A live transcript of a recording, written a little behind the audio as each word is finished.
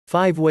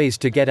5 ways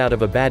to get out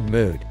of a bad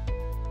mood.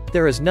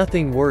 There is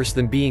nothing worse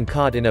than being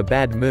caught in a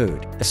bad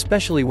mood,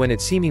 especially when it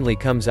seemingly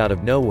comes out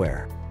of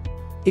nowhere.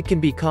 It can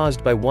be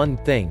caused by one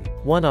thing,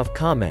 one-off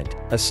comment,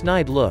 a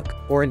snide look,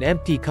 or an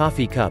empty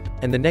coffee cup,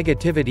 and the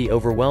negativity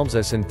overwhelms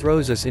us and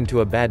throws us into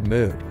a bad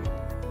mood.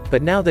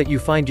 But now that you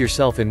find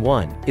yourself in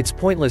one, it's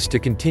pointless to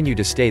continue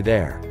to stay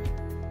there.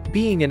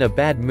 Being in a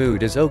bad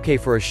mood is okay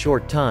for a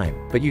short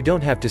time, but you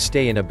don't have to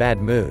stay in a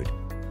bad mood.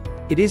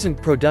 It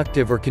isn't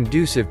productive or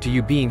conducive to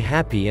you being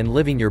happy and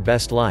living your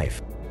best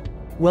life.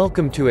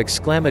 Welcome to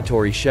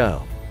Exclamatory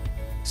Show.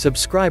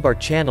 Subscribe our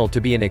channel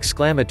to be an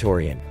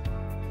exclamatorian.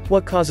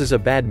 What causes a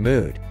bad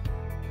mood?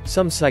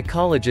 Some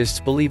psychologists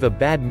believe a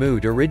bad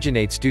mood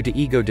originates due to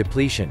ego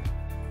depletion.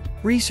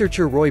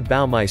 Researcher Roy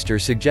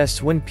Baumeister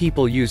suggests when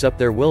people use up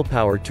their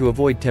willpower to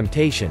avoid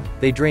temptation,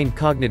 they drain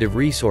cognitive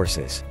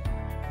resources.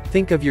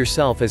 Think of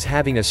yourself as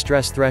having a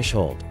stress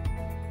threshold.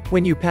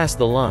 When you pass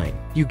the line,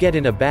 you get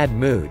in a bad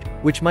mood,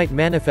 which might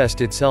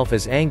manifest itself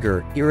as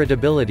anger,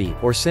 irritability,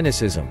 or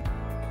cynicism.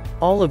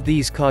 All of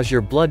these cause your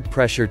blood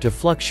pressure to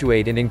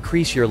fluctuate and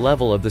increase your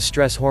level of the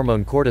stress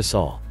hormone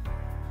cortisol.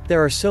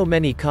 There are so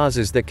many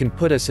causes that can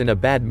put us in a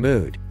bad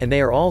mood, and they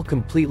are all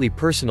completely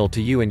personal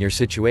to you and your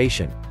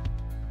situation.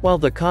 While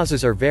the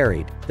causes are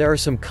varied, there are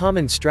some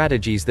common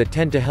strategies that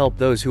tend to help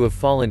those who have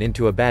fallen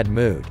into a bad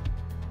mood.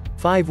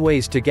 5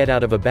 ways to get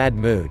out of a bad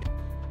mood.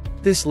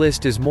 This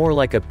list is more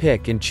like a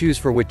pick and choose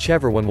for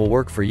whichever one will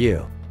work for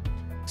you.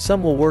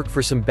 Some will work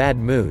for some bad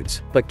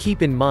moods, but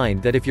keep in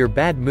mind that if your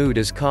bad mood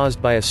is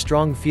caused by a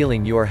strong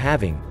feeling you are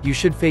having, you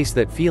should face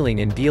that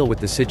feeling and deal with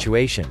the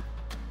situation.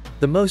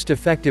 The most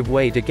effective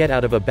way to get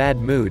out of a bad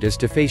mood is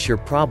to face your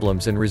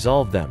problems and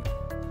resolve them.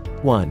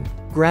 1.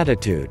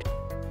 Gratitude.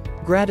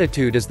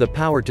 Gratitude is the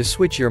power to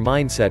switch your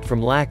mindset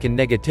from lack and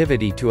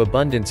negativity to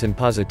abundance and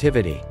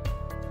positivity.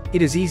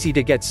 It is easy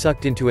to get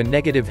sucked into a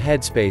negative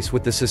headspace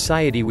with the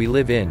society we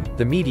live in,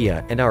 the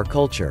media, and our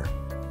culture.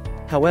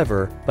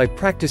 However, by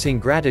practicing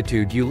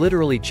gratitude you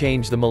literally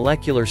change the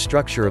molecular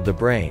structure of the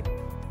brain.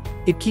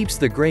 It keeps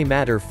the gray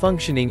matter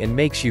functioning and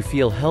makes you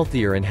feel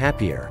healthier and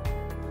happier.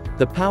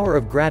 The power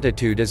of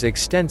gratitude is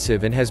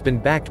extensive and has been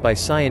backed by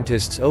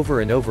scientists over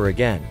and over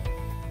again.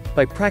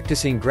 By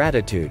practicing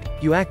gratitude,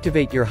 you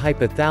activate your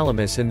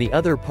hypothalamus and the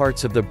other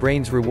parts of the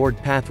brain's reward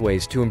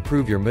pathways to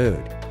improve your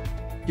mood.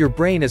 Your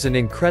brain is an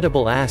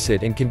incredible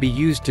asset and can be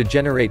used to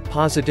generate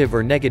positive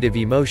or negative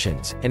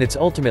emotions, and it's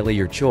ultimately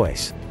your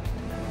choice.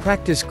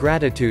 Practice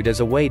gratitude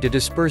as a way to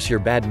disperse your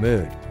bad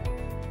mood.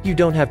 You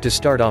don't have to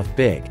start off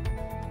big.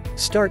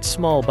 Start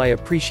small by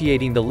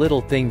appreciating the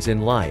little things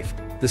in life.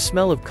 The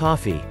smell of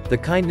coffee, the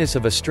kindness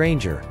of a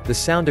stranger, the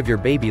sound of your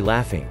baby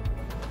laughing.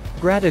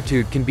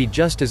 Gratitude can be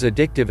just as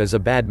addictive as a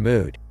bad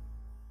mood.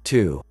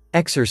 2.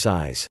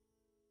 Exercise.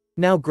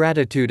 Now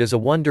gratitude is a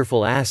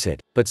wonderful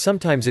asset, but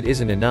sometimes it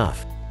isn't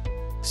enough.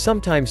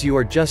 Sometimes you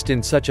are just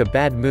in such a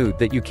bad mood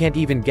that you can't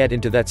even get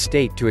into that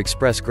state to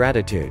express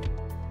gratitude.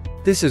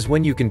 This is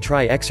when you can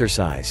try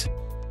exercise.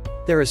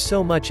 There is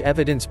so much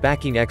evidence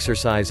backing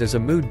exercise as a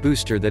mood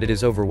booster that it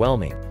is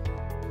overwhelming.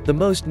 The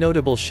most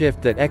notable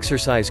shift that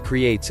exercise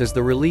creates is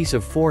the release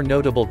of 4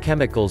 notable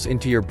chemicals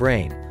into your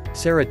brain: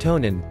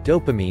 serotonin,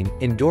 dopamine,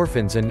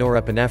 endorphins and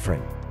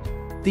norepinephrine.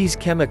 These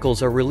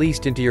chemicals are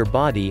released into your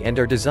body and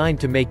are designed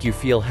to make you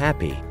feel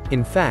happy.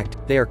 In fact,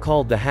 they are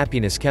called the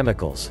happiness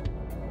chemicals.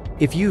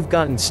 If you've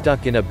gotten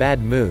stuck in a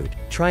bad mood,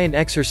 try an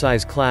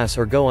exercise class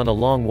or go on a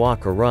long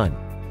walk or run.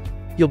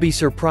 You'll be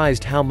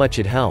surprised how much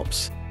it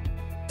helps.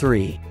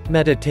 3.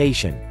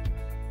 Meditation.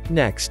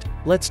 Next,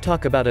 let's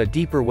talk about a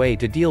deeper way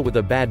to deal with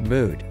a bad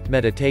mood: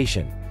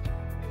 meditation.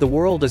 The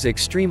world is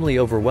extremely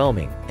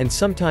overwhelming, and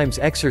sometimes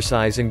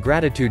exercise and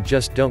gratitude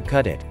just don't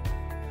cut it.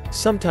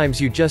 Sometimes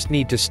you just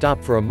need to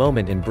stop for a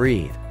moment and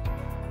breathe.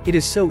 It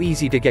is so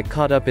easy to get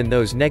caught up in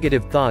those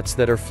negative thoughts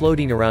that are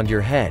floating around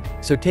your head,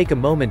 so take a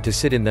moment to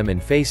sit in them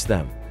and face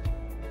them.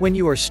 When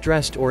you are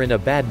stressed or in a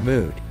bad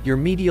mood, your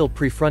medial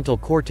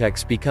prefrontal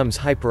cortex becomes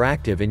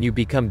hyperactive and you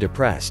become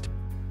depressed.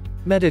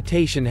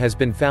 Meditation has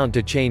been found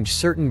to change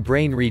certain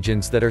brain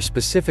regions that are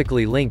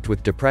specifically linked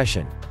with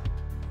depression.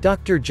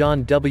 Dr.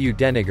 John W.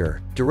 Deniger,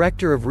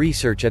 Director of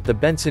Research at the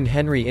Benson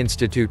Henry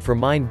Institute for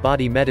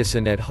Mind-Body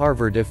Medicine at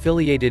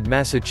Harvard-affiliated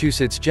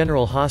Massachusetts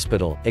General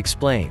Hospital,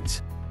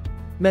 explains.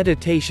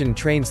 Meditation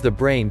trains the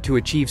brain to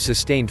achieve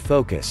sustained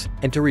focus,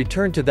 and to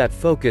return to that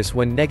focus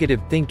when negative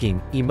thinking,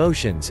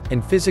 emotions,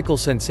 and physical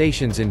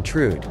sensations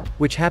intrude,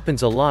 which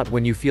happens a lot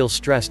when you feel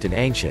stressed and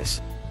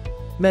anxious.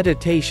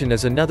 Meditation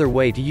is another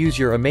way to use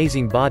your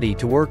amazing body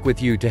to work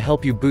with you to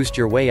help you boost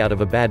your way out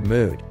of a bad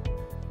mood.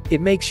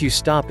 It makes you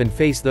stop and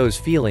face those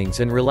feelings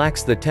and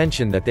relax the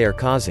tension that they are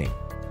causing.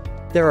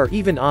 There are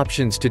even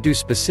options to do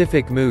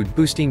specific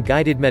mood-boosting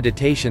guided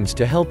meditations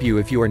to help you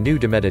if you are new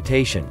to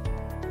meditation.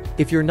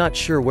 If you're not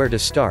sure where to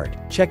start,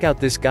 check out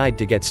this guide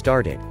to get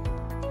started.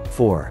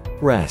 4.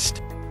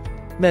 Rest.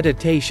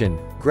 Meditation,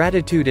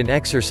 gratitude and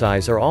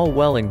exercise are all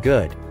well and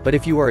good, but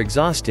if you are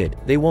exhausted,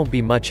 they won't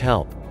be much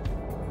help.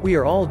 We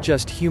are all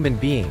just human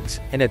beings,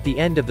 and at the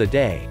end of the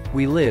day,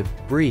 we live,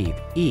 breathe,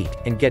 eat,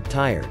 and get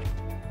tired.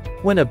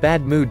 When a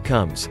bad mood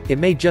comes, it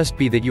may just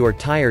be that you are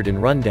tired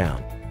and run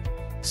down.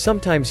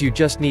 Sometimes you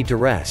just need to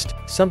rest,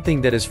 something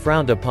that is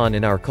frowned upon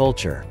in our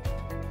culture.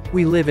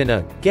 We live in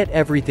a get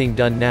everything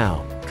done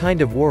now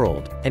kind of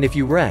world, and if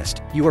you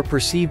rest, you are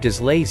perceived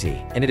as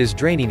lazy, and it is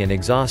draining and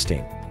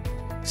exhausting.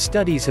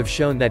 Studies have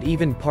shown that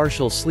even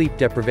partial sleep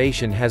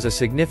deprivation has a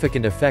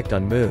significant effect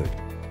on mood.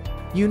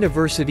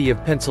 University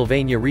of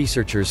Pennsylvania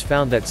researchers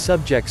found that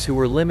subjects who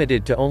were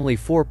limited to only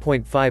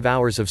 4.5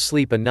 hours of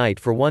sleep a night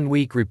for 1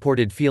 week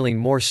reported feeling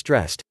more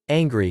stressed,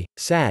 angry,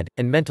 sad,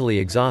 and mentally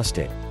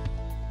exhausted.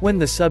 When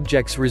the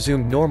subjects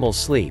resumed normal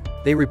sleep,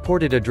 they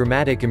reported a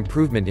dramatic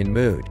improvement in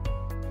mood.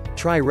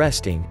 Try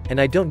resting, and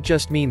I don't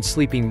just mean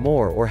sleeping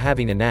more or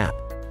having a nap.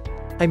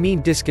 I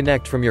mean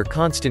disconnect from your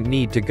constant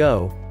need to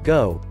go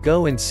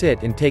and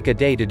sit and take a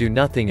day to do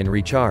nothing and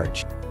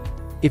recharge.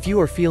 If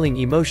you are feeling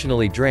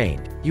emotionally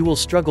drained, you will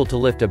struggle to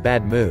lift a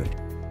bad mood.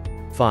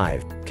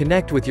 5.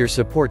 Connect with your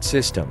support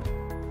system.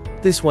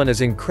 This one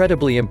is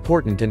incredibly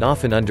important and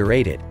often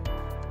underrated.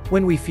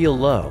 When we feel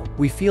low,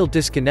 we feel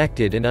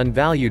disconnected and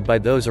unvalued by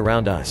those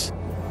around us.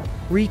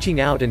 Reaching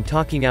out and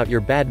talking out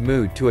your bad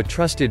mood to a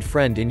trusted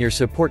friend in your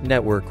support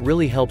network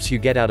really helps you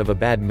get out of a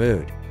bad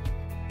mood.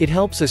 It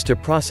helps us to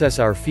process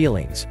our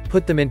feelings,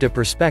 put them into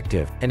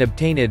perspective, and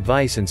obtain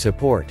advice and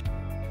support.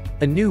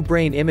 A new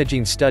brain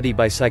imaging study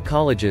by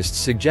psychologists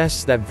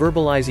suggests that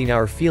verbalizing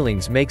our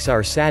feelings makes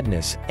our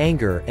sadness,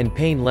 anger, and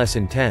pain less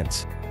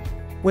intense.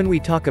 When we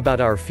talk about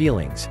our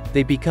feelings,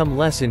 they become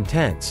less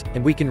intense,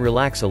 and we can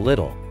relax a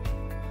little.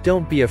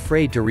 Don't be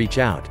afraid to reach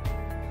out.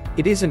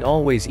 It isn't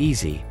always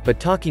easy, but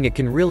talking it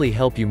can really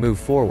help you move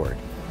forward.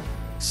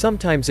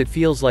 Sometimes it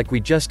feels like we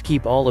just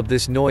keep all of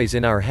this noise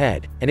in our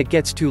head, and it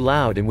gets too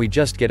loud and we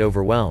just get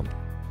overwhelmed.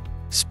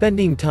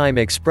 Spending time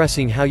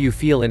expressing how you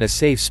feel in a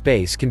safe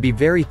space can be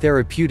very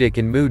therapeutic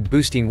and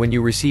mood-boosting when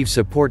you receive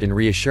support and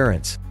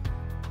reassurance.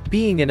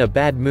 Being in a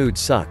bad mood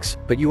sucks,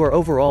 but you are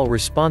overall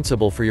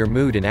responsible for your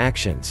mood and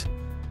actions.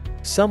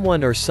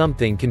 Someone or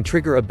something can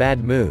trigger a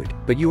bad mood,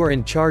 but you are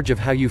in charge of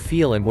how you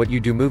feel and what you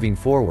do moving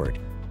forward.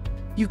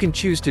 You can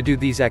choose to do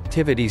these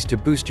activities to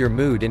boost your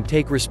mood and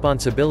take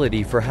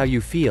responsibility for how you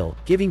feel,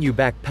 giving you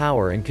back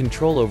power and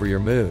control over your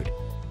mood.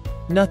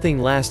 Nothing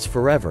lasts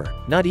forever,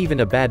 not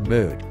even a bad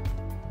mood.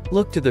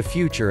 Look to the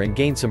future and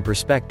gain some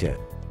perspective.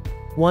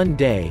 One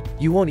day,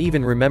 you won't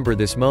even remember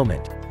this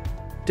moment.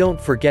 Don't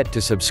forget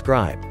to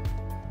subscribe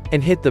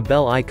and hit the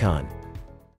bell icon.